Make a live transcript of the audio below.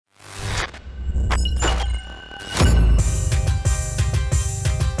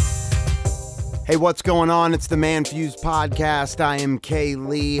Hey, what's going on? It's the Man Fuse Podcast. I am Kay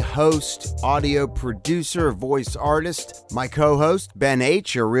Lee, host, audio producer, voice artist. My co-host, Ben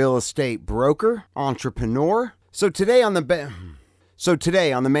H., a real estate broker, entrepreneur. So today on the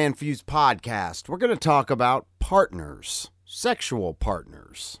Man Fuse Podcast, we're going to talk about partners, sexual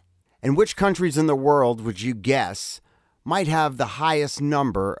partners. And which countries in the world would you guess might have the highest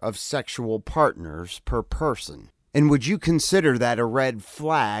number of sexual partners per person? And would you consider that a red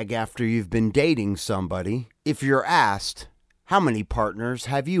flag after you've been dating somebody if you're asked, how many partners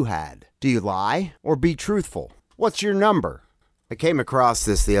have you had? Do you lie or be truthful? What's your number? I came across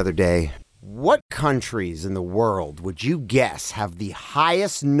this the other day. What countries in the world would you guess have the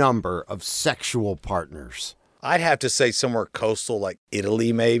highest number of sexual partners? I'd have to say somewhere coastal like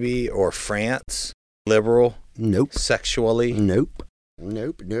Italy maybe, or France. Liberal. Nope. Sexually. Nope.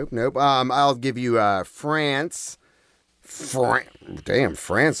 I'll give you France.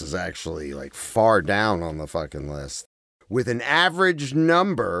 France is actually like far down on the fucking list with an average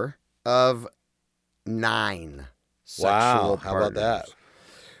number of 9 sexual partners. How about that?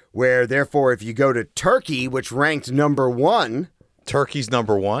 Where therefore, if you go to Turkey, which ranked number 1. Turkey's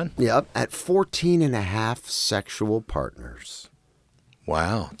number 1? Yep, at 14 and a half sexual partners.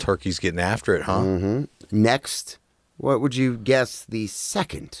 Wow, Turkey's getting after it, huh? Mm-hmm. Next, what would you guess the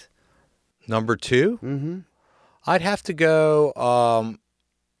second? Number 2? Mm-hmm. I'd have to go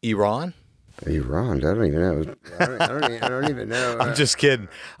Iran. Iran? I don't even know. I don't even know. I'm just kidding.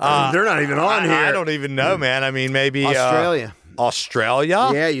 They're not even on here. I don't even know, man. I mean, maybe Australia. Australia?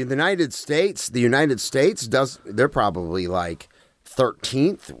 Yeah, the United States. The United States they're probably like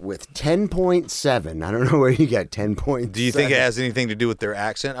 13th with 10.7. I don't know where you got 10.7. Do you think it has anything to do with their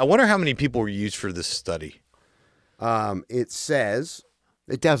accent? I wonder how many people were used for this study. It says...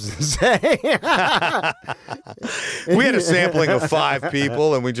 It doesn't say. We had a sampling of 5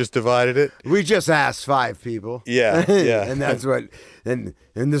 people, and we just divided it. We just asked 5 people. Yeah. And that's what, and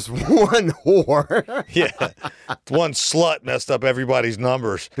this one whore. Yeah. One slut messed up everybody's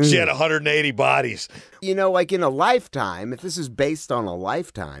numbers. She had 180 bodies. You know, like in a lifetime, if this is based on a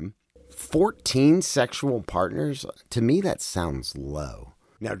lifetime, 14 sexual partners, to me that sounds low.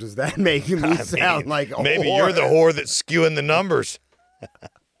 Now, does that make me sound like a maybe whore? You're the whore that's skewing the numbers.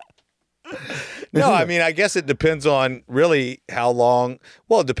 No, I mean, I guess it depends on really how long.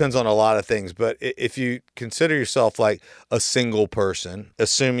 Well, it depends on a lot of things. But if you consider yourself like a single person,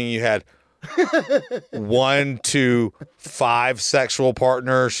 assuming you had 1 to 5 sexual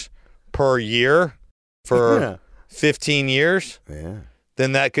partners per year for 15 years,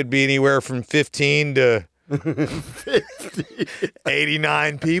 then that could be anywhere from 15 to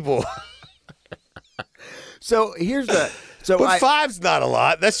 89 people. So here's the... But 5's not a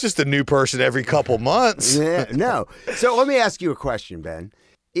lot. That's just a new person every couple months. Yeah, no. So let me ask you a question, Ben.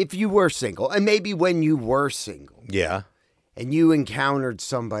 If you were single, and maybe when you were single, yeah, and you encountered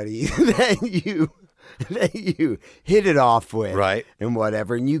somebody that you hit it off with, right, and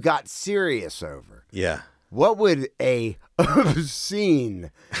whatever, and you got serious over, yeah, what would a obscene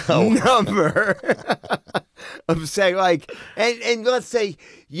number of saying, like, and let's say,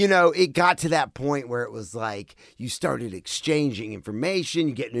 you know, it got to that point where it was like you started exchanging information,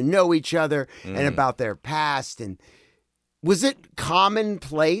 you getting to know each other and about their past. And was it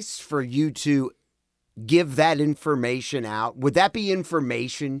commonplace for you to give that information out? Would that be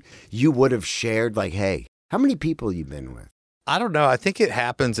information you would have shared? Like, hey, how many people you been with? I don't know. I think it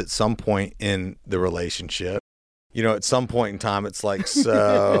happens at some point in the relationship. You know, at some point in time, it's like,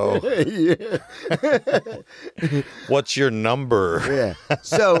 so what's your number? Yeah.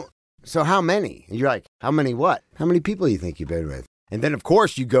 So how many? And you're like, how many what? How many people you think you've been with? And then, of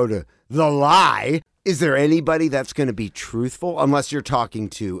course, you go to the lie. Is there anybody that's going to be truthful? Unless you're talking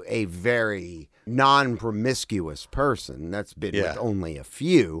to a very non-promiscuous person that's been with only a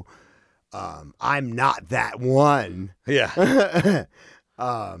few. I'm not that one. Yeah.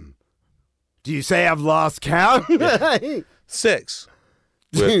 Do you say I've lost count? 6.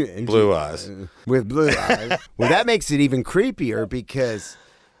 With blue eyes. With blue eyes. Well, that makes it even creepier because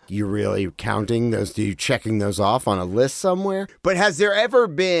you're really counting those. Are you checking those off on a list somewhere? But has there ever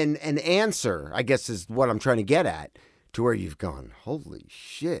been an answer, I guess is what I'm trying to get at, to where you've gone, holy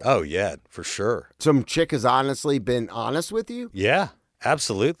shit. Oh, yeah, for sure. Some chick has honestly been honest with you? Yeah,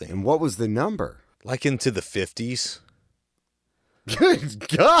 absolutely. And what was the number? Like into the 50s. Good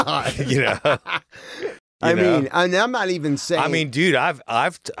God. You know. I mean, and I'm not even saying. I mean, dude, I've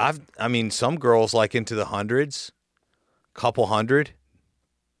I mean, some girls like into the hundreds, couple hundred.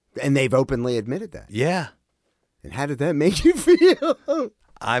 And they've openly admitted that. Yeah. And how did that make you feel?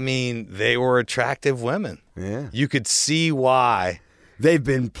 I mean, they were attractive women. Yeah. You could see why They've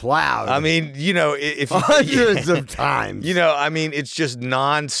been plowed. I mean, you know, if hundreds of times. You know, I mean, it's just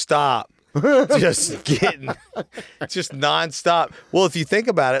nonstop. just nonstop. Well, if you think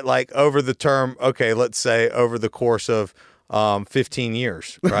about it, like over the term, okay, let's say over the course of 15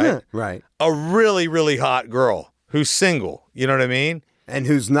 years, right? Right. A really, really hot girl who's single, you know what I mean? And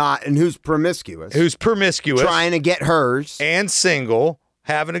who's not, and who's promiscuous. Who's promiscuous. Trying to get hers. And single,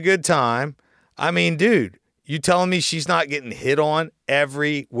 having a good time. I mean, dude, you telling me she's not getting hit on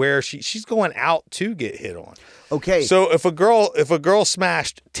everywhere? She's going out to get hit on. Okay. So if a girl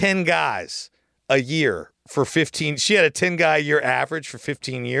smashed 10 guys a year for 15, she had a 10 guy a year average for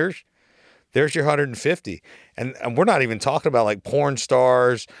 15 years, there's your 150. And we're not even talking about like porn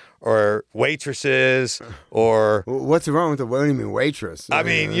stars or waitresses or what's wrong with the, what do you mean waitress? I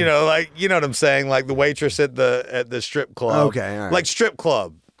mean, you know, like, you know what I'm saying? Like the waitress at the strip club. Okay. All right. Like strip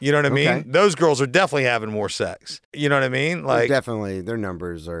club. You know what I mean? Okay. Those girls are definitely having more sex. You know what I mean? Like definitely their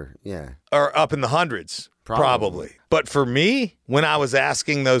numbers are, yeah. Are up in the hundreds. Probably. But for me, when I was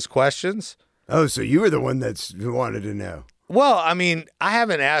asking those questions. Oh, so you were the one who wanted to know. Well, I mean, I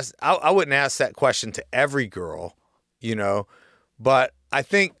wouldn't ask that question to every girl, you know, but I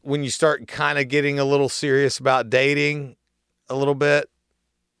think when you start kind of getting a little serious about dating a little bit,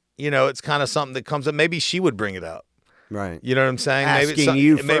 you know, it's kind of something that comes up. Maybe she would bring it up. Right. You know what I'm saying?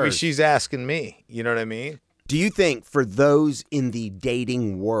 Maybe she's asking me. You know what I mean? Do you think for those in the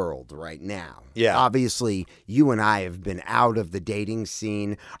dating world right now, yeah, obviously you and I have been out of the dating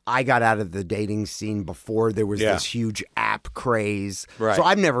scene. I got out of the dating scene before there was this huge app craze. Right. So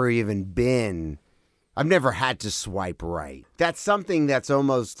I've never had to swipe right. That's something that's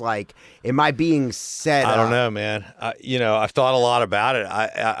almost like, am I being set up? I don't know, man. You know, I've thought a lot about it.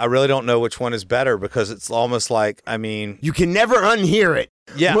 I really don't know which one is better because it's almost like, I mean, you can never unhear it.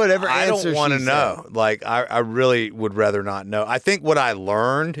 Yeah, whatever I answer don't want to she know. said. Like, I really would rather not know. I think what I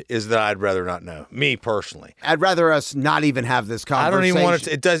learned is that I'd rather not know. Me personally, I'd rather us not even have this conversation. I don't even want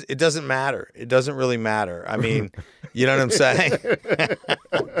it. It doesn't matter. It doesn't really matter. I mean, you know what I'm saying?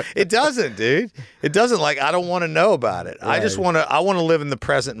 It doesn't, dude. It doesn't. Like, I don't want to know about it. Right. I want to live in the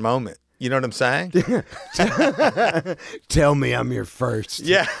present moment. You know what I'm saying? Tell me I'm your first.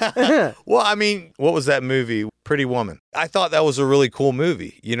 Yeah. Well, I mean, what was that movie? Pretty Woman. I thought that was a really cool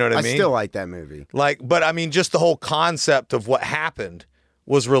movie. You know what I mean? I still like that movie. But I mean, just the whole concept of what happened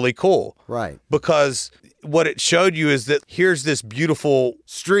was really cool. Right. Because what it showed you is that here's this beautiful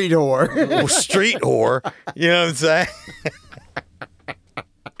street whore. You know what I'm saying?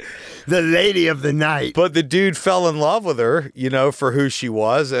 The lady of the night. But the dude fell in love with her, you know, for who she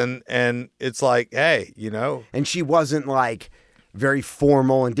was. And it's like, hey, you know. And she wasn't like very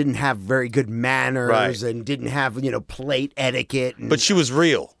formal and didn't have very good manners and didn't have, you know, plate etiquette. But she was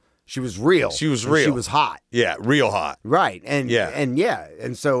real. She was real. She was real. She was hot. Yeah, real hot. Right. And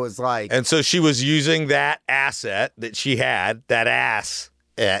so it's like. And so she was using that asset that she had, that ass.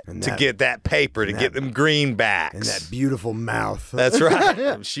 To get that paper, to get them greenbacks. And that beautiful mouth. That's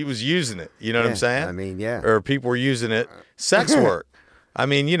right. She was using it. You know what I'm saying? I mean, yeah. Or people were using it. Sex work. I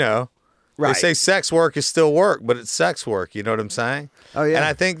mean, you know. Right. They say sex work is still work, but it's sex work. You know what I'm saying? Oh, yeah. And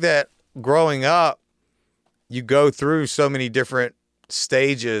I think that growing up, you go through so many different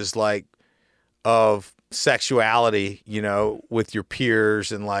stages, like, of sexuality, you know, with your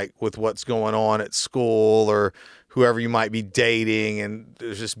peers and, like, with what's going on at school or whoever you might be dating, and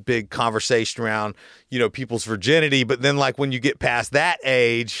there's this big conversation around, you know, people's virginity. But then, like, when you get past that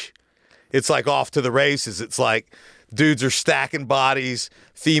age, it's like off to the races. It's like dudes are stacking bodies,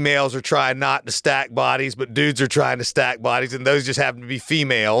 females are trying not to stack bodies, but dudes are trying to stack bodies, and those just happen to be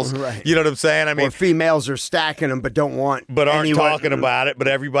females. Right. You know what I'm saying? I mean, or females are stacking them, but aren't talking about it. But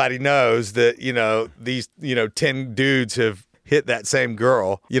everybody knows that, you know, these, you know, 10 dudes have hit that same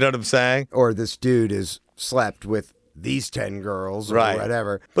girl. You know what I'm saying? Or this dude is slept with these 10 girls or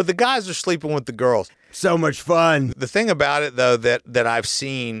whatever. But the guys are sleeping with the girls. So much fun. The thing about it, though, that I've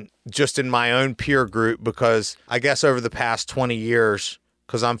seen just in my own peer group, because I guess over the past 20 years,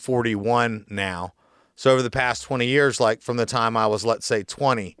 because I'm 41 now, so over the past 20 years, like from the time I was, let's say,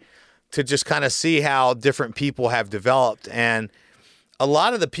 20, to just kind of see how different people have developed. And a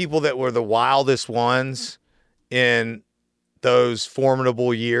lot of the people that were the wildest ones in those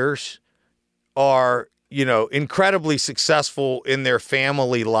formidable years are, you know, incredibly successful in their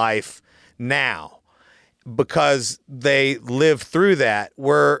family life now because they lived through that.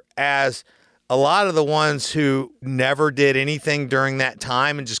 Whereas a lot of the ones who never did anything during that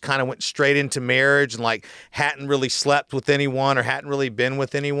time and just kind of went straight into marriage and like hadn't really slept with anyone or hadn't really been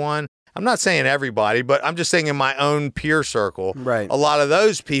with anyone, I'm not saying everybody, but I'm just saying in my own peer circle, Right. a lot of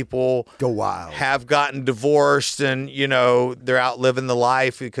those people Go wild. have gotten divorced and, they're out living the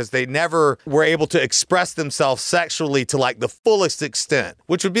life because they never were able to express themselves sexually to like the fullest extent,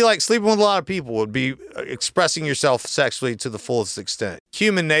 which would be like sleeping with a lot of people, would be expressing yourself sexually to the fullest extent.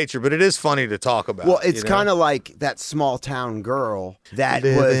 Human nature, but it is funny to talk about. Well, it's kind of like that small town girl that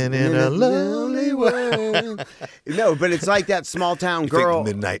was Living in a lonely world. No, but it's like that small town girl. I think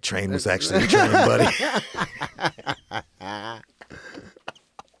the midnight train was actually a train, buddy.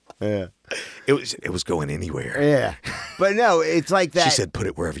 Yeah. It was going anywhere. Yeah. But no, it's like that. She said, put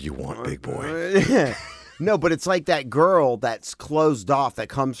it wherever you want, big boy. No, but it's like that girl that's closed off that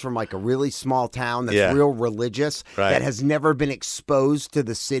comes from like a really small town that's real religious, that has never been exposed to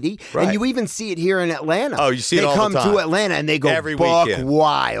the city. Right. And you even see it here in Atlanta. Oh, you see it all the time. They come to Atlanta and they go every buck weekend.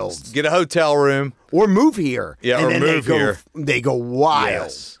 wild. Get a hotel room. Or move here. Yeah, and or then move here. They go wild.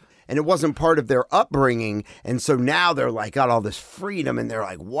 Yes. And it wasn't part of their upbringing. And so now they're like, got all this freedom and they're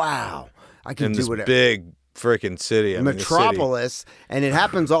like, wow, I can In do this whatever. big freaking city. Metropolis, and it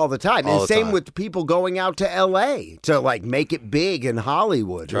happens all the time. All And the same time. with people going out to LA to like make it big in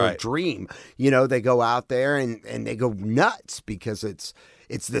Hollywood or Right. dream. They go out there and they go nuts because it's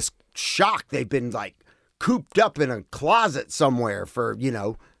this shock. They've been like cooped up in a closet somewhere for,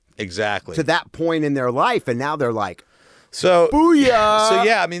 Exactly. to that point in their life, and now they're like, So, booyah! So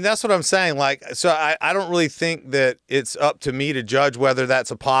yeah, I mean, that's what I'm saying. Like, so I don't really think that it's up to me to judge whether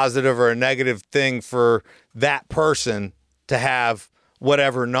that's a positive or a negative thing for that person to have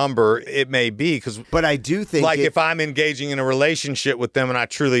whatever number it may be. Because, But I do think like, if I'm engaging in a relationship with them and I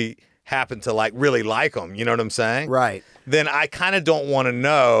truly happen to like really like them, you know what I'm saying? Right. Then I kind of don't want to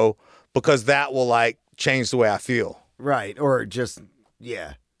know because that will like change the way I feel. Right. Or just,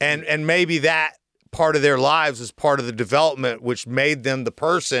 yeah. And maybe that part of their lives is part of the development which made them the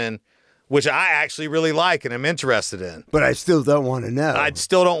person which I actually really like and am interested in. But I still don't want to know. I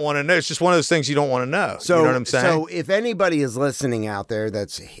still don't want to know. It's just one of those things you don't want to know. So, you know what I'm saying? So if anybody is listening out there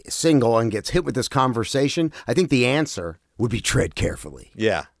that's single and gets hit with this conversation, I think the answer would be tread carefully.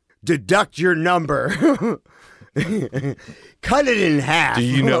 Yeah. Deduct your number. Cut it in half. Do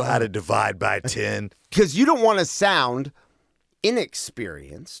you know how to divide by 10? Because you don't want to sound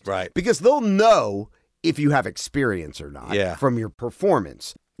inexperienced. Right. Because they'll know if you have experience or not from your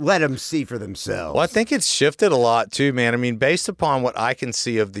performance. Let them see for themselves. Well, I think it's shifted a lot too, man. I mean, based upon what I can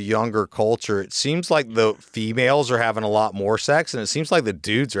see of the younger culture, it seems like the females are having a lot more sex, and it seems like the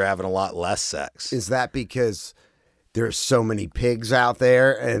dudes are having a lot less sex. Is that because there's so many pigs out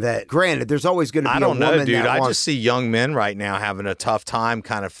there? And that, granted, there's always going to be I don't a woman know, dude. that I wants just see young men right now having a tough time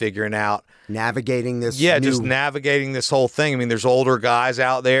kind of figuring out navigating this. just navigating this whole thing. I mean, there's older guys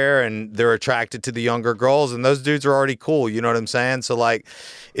out there and they're attracted to the younger girls, and those dudes are already cool. You know what I'm saying? So like,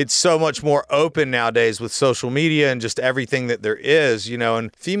 it's so much more open nowadays with social media and just everything that there is,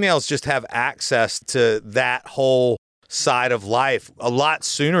 and females just have access to that whole side of life a lot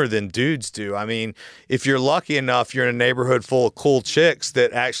sooner than dudes do. I mean, if you're lucky enough, you're in a neighborhood full of cool chicks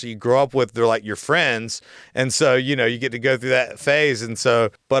that actually you grow up with, they're like your friends. And so, you get to go through that phase. And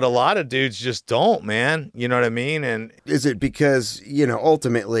so, but a lot of dudes just don't, man. You know what I mean? And is it because,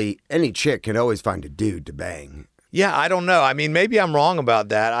 ultimately any chick can always find a dude to bang? Yeah, I don't know. I mean, maybe I'm wrong about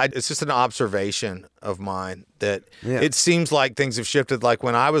that. It's just an observation of mine that it seems like things have shifted. Like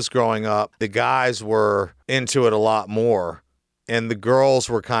when I was growing up, the guys were into it a lot more, and the girls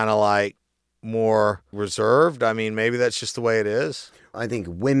were kind of like more reserved. I mean, maybe that's just the way it is. I think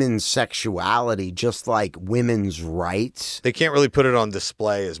women's sexuality, just like women's rights, they can't really put it on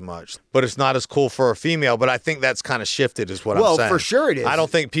display as much, but it's not as cool for a female. But I think that's kind of shifted is what I'm saying. Well, for sure it is. I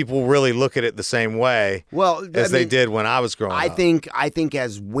don't think people really look at it the same way as they did when I was growing up. I think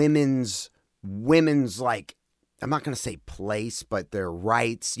as women's like, I'm not going to say place, but their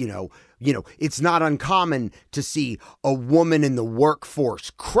rights, it's not uncommon to see a woman in the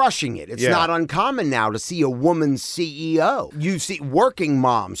workforce crushing it. It's not uncommon now to see a woman CEO. You see working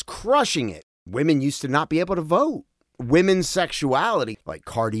moms crushing it. Women used to not be able to vote. Women's sexuality, like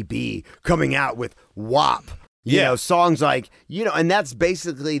Cardi B coming out with WAP. Songs like, and that's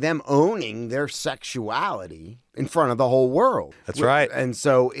basically them owning their sexuality in front of the whole world. That's right. And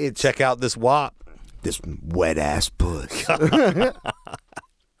so it's... Check out this WAP. This wet-ass puss. Do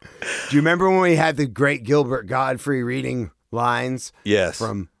you remember when we had the great Gilbert Gottfried reading lines? Yes.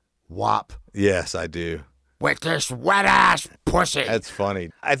 From WAP? Yes, I do. With this wet-ass pussy. That's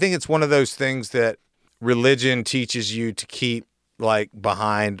funny. I think it's one of those things that religion teaches you to keep like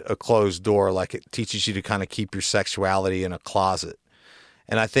behind a closed door. Like it teaches you to kind of keep your sexuality in a closet.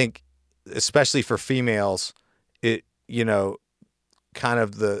 And I think, especially for females, kind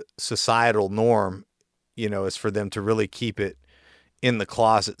of the societal norm, is for them to really keep it in the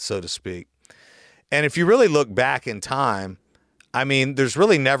closet, so to speak. And if you really look back in time, I mean, there's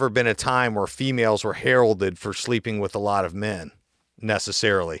really never been a time where females were heralded for sleeping with a lot of men,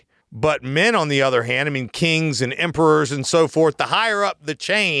 necessarily. But men, on the other hand, I mean, kings and emperors and so forth, the higher up the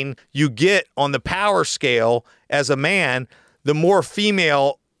chain you get on the power scale as a man, the more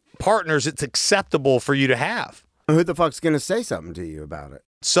female partners it's acceptable for you to have. Who the fuck's going to say something to you about it?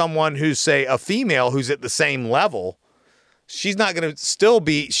 Someone who's, say, a female who's at the same level, she's not going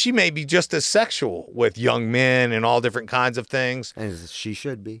to she may be just as sexual with young men and all different kinds of things. As she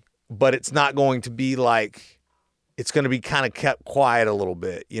should be. But it's not going to be like, it's going to be kind of kept quiet a little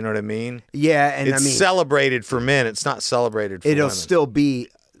bit. You know what I mean? Yeah. And it's celebrated for men. It's not celebrated for women. It'll still be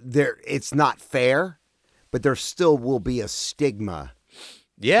there. It's not fair, but there still will be a stigma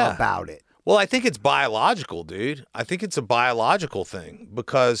about it. Well, I think it's biological, dude. I think it's a biological thing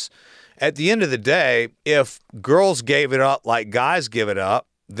because at the end of the day, if girls gave it up like guys give it up,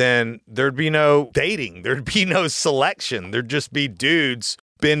 then there'd be no dating. There'd be no selection. There'd just be dudes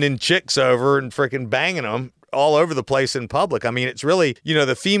bending chicks over and freaking banging them all over the place in public. I mean, it's really,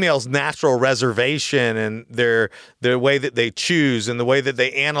 the female's natural reservation and their way that they choose and the way that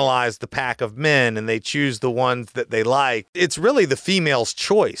they analyze the pack of men and they choose the ones that they like. It's really the female's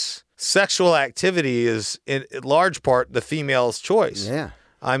choice. Sexual activity is, in large part, the female's choice. Yeah.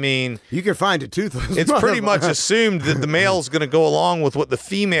 I mean, you can find it toothless. It's pretty much assumed that the male's going to go along with what the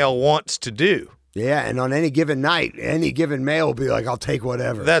female wants to do. Yeah, and on any given night, any given male will be like, I'll take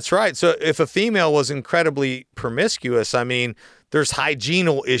whatever. That's right. So if a female was incredibly promiscuous, I mean, there's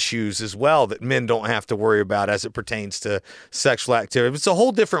hygienal issues as well that men don't have to worry about as it pertains to sexual activity. It's a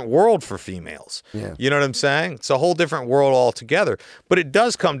whole different world for females. Yeah. You know what I'm saying? It's a whole different world altogether. But it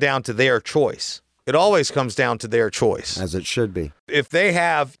does come down to their choice. It always comes down to their choice. As it should be. If they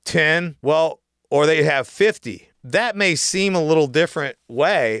have 10, or they have 50, that may seem a little different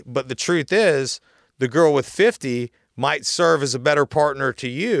way, but the truth is the girl with 50 might serve as a better partner to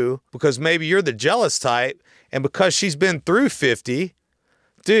you because maybe you're the jealous type, and because she's been through 50,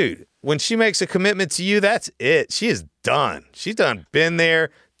 dude, when she makes a commitment to you, that's it. She is done. She's been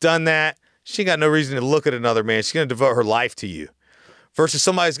there, done that. She ain't got no reason to look at another man. She's going to devote her life to you. Versus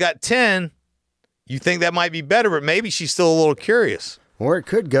somebody's got 10, you think that might be better, but maybe she's still a little curious. Or it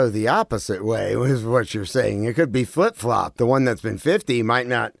could go the opposite way, is what you're saying. It could be flip-flop. The one that's been 50 might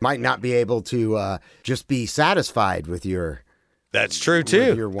not be able to just be satisfied with your... That's true,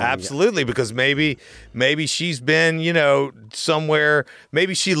 too. Absolutely, because maybe she's been, somewhere.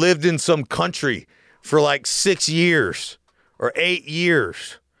 Maybe she lived in some country for like 6 years or 8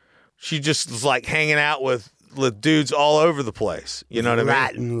 years. She just was like hanging out with dudes all over the place. You know what I mean?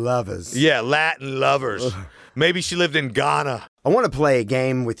 Latin lovers. Yeah, Latin lovers. Ugh. Maybe she lived in Ghana. I want to play a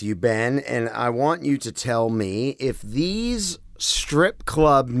game with you, Ben, and I want you to tell me if these strip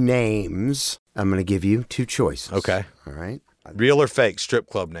club names, I'm going to give you 2 choices. Okay. All right. Real or fake strip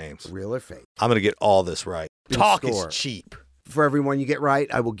club names? Real or fake? I'm going to get all this right. Talk is cheap. For every one you get right,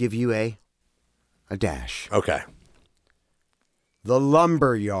 I will give you a dash. Okay. The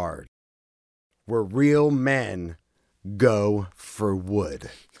Lumberyard, where real men go for wood.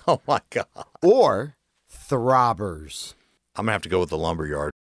 Oh, my God. Or Throbbers. I'm going to have to go with the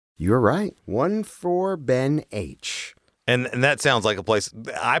Lumberyard. You're right. 1 for Ben H. And that sounds like a place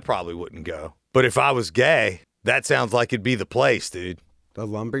I probably wouldn't go. But if I was gay, that sounds like it'd be the place, dude. The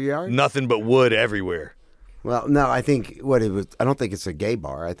Lumberyard? Nothing but wood everywhere. Well, no, I think I don't think it's a gay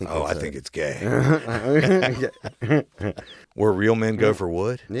bar. I think it's gay. Where real men go for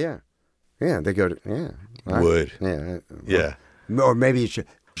wood? Yeah. Yeah, they go to, Wood. Yeah. Yeah. Or maybe it's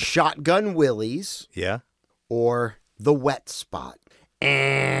Shotgun Willie's. Yeah. Or the Wet Spot.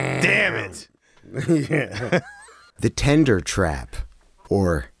 Damn it. Yeah. The Tender Trap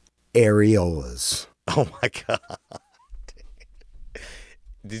or Areolas. Oh, my God.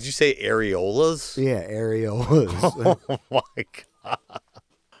 Did you say areolas? Yeah, areolas. Oh, my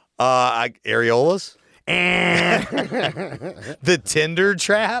God. Areolas? The Tender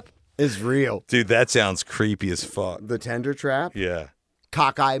Trap? Is real. Dude, that sounds creepy as fuck. The Tender Trap? Yeah.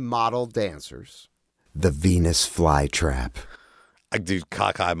 Cockeye Model Dancers. The Venus Flytrap. Dude,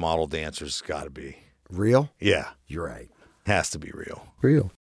 cockeye model dancers got to be. Real? Yeah. You're right. Has to be real.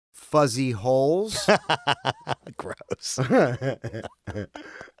 Real. Fuzzy Holes. Gross.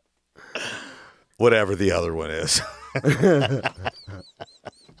 Whatever the other one is.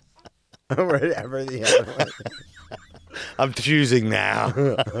 Whatever the other one. I'm choosing now.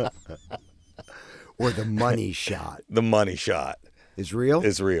 Or the Money Shot. The Money Shot. Is real?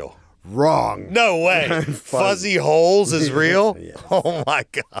 Is real. Wrong. No way. Fuzzy holes is real? Yes. Oh, my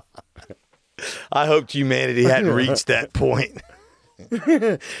God. I hoped humanity hadn't reached that point.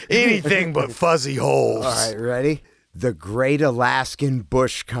 Anything but fuzzy holes. All right, ready? The Great Alaskan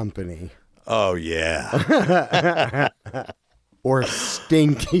Bush Company. Oh, yeah. Or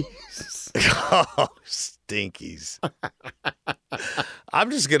Stinkies. Oh, Stinkies.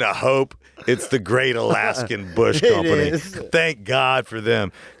 I'm just going to hope it's the Great Alaskan Bush Company. is. Thank God for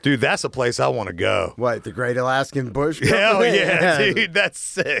them. Dude, that's a place I want to go. What, the Great Alaskan Bush Company? Hell yeah, dude. That's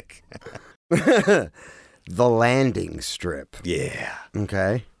sick. The Landing Strip. Yeah.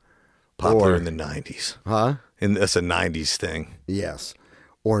 Okay. Popular Or- in the 90s. Huh? And that's a 90s thing. Yes.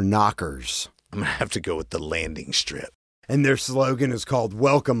 Or Knockers. I'm going to have to go with the Landing Strip. And their slogan is called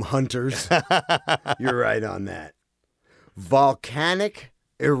Welcome Hunters. You're right on that. Volcanic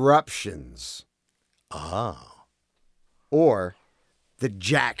Eruptions. Oh. Or the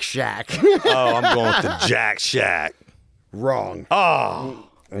Jack Shack. Oh, I'm going with the Jack Shack. Wrong. Oh.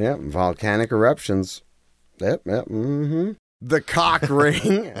 Yep, volcanic eruptions. Yep, mm-hmm. The Cock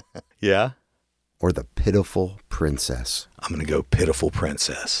Ring. Yeah? Or the Pitiful Princess. I'm going to go Pitiful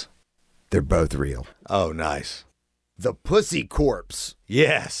Princess. They're both real. Oh, nice. The Pussy Corpse.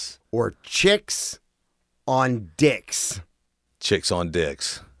 Yes. Or Chicks on Dicks. Chicks on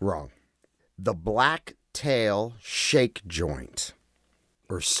Dicks. Wrong. The Black Tail Shake Joint.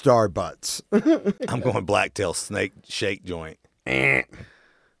 Or Starbutts. I'm going Blacktail Snake Shake Joint. Eh.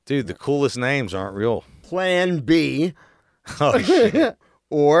 Dude, the coolest names aren't real. Plan B. Oh, shit.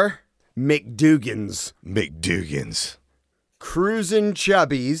 Or McDougan's. McDougan's. Cruisin'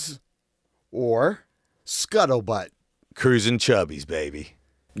 Chubbies. Or Scuttlebutt. Cruising Chubbies, baby.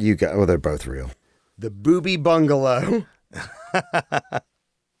 You got, well, they're both real. The Booby Bungalow.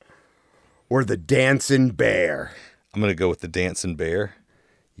 Or the Dancing Bear. I'm going to go with the Dancing Bear.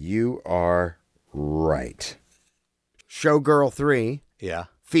 You are right. Showgirl 3, Yeah.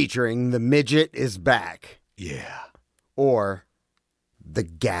 featuring The Midget is Back. Yeah. Or the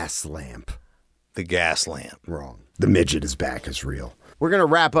Gas Lamp. The Gas Lamp. Wrong. The Midget is Back is real. We're going to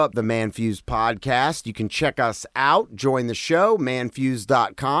wrap up the ManFuse podcast. You can check us out, join the show,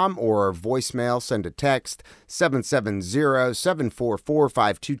 manfuse.com, or voicemail, send a text,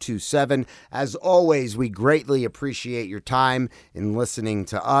 770-744-5227. As always, we greatly appreciate your time in listening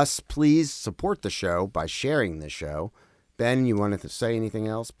to us. Please support the show by sharing the show. Ben, you wanted to say anything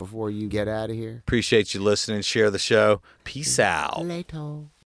else before you get out of here? Appreciate you listening. Share the show. Peace out. Later.